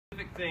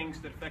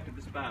things that affected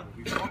this battle.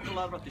 We've talked a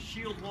lot about the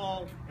shield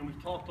wall, and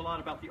we've talked a lot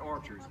about the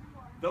archers.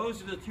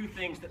 Those are the two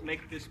things that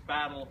make this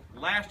battle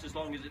last as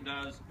long as it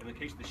does in the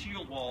case of the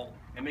shield wall,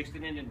 and makes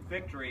it end in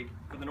victory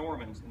for the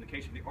Normans in the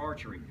case of the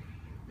archery.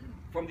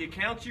 From the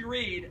accounts you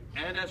read,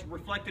 and as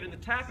reflected in the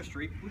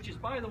tapestry, which is,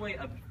 by the way,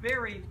 a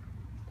very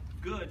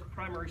good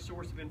primary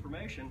source of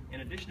information, in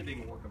addition to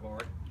being a work of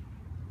art,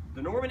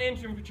 the Norman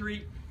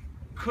infantry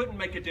couldn't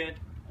make a dent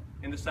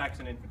in the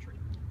Saxon infantry.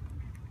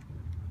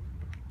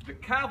 The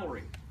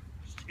cavalry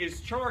is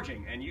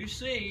charging, and you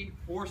see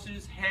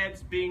horses'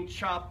 heads being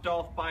chopped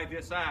off by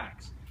this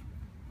axe.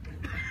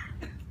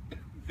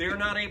 They're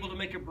not able to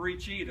make a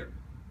breach either.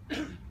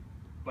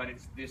 But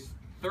it's this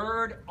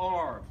third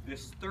arm,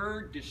 this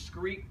third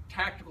discrete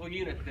tactical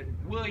unit that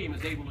William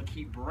is able to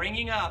keep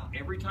bringing up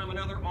every time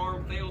another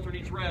arm fails or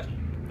needs rest.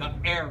 The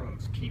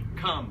arrows keep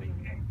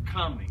coming and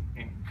coming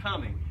and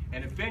coming,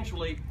 and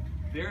eventually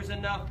there's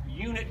enough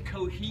unit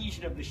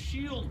cohesion of the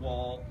shield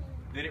wall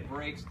that it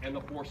breaks, and the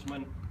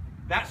horsemen,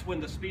 that's when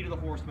the speed of the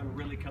horsemen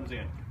really comes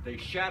in. They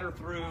shatter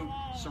through,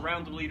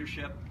 surround the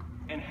leadership,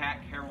 and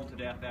hack Harold to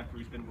death after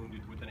he's been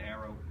wounded with an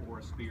arrow or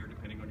a spear,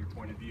 depending on your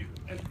point of view.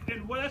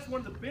 And well, that's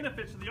one of the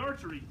benefits of the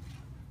archery.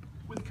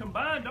 With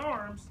combined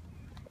arms,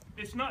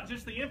 it's not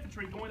just the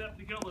infantry going up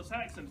to kill the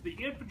Saxons. The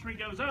infantry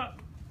goes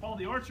up while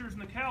the archers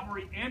and the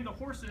cavalry and the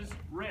horses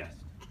rest.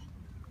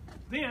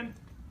 Then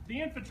the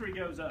infantry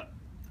goes up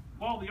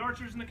while the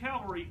archers and the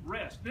cavalry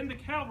rest. Then the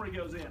cavalry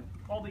goes in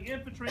while the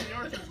infantry and the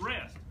archers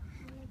rest.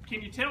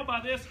 Can you tell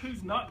by this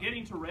who's not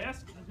getting to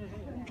rest?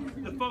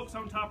 The folks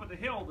on top of the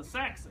hill, the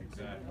Saxons.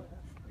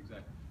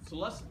 Exactly. So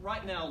let's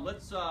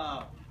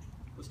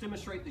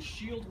demonstrate the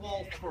shield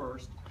wall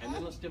first, and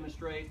then let's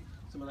demonstrate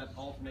some of that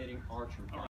alternating archer.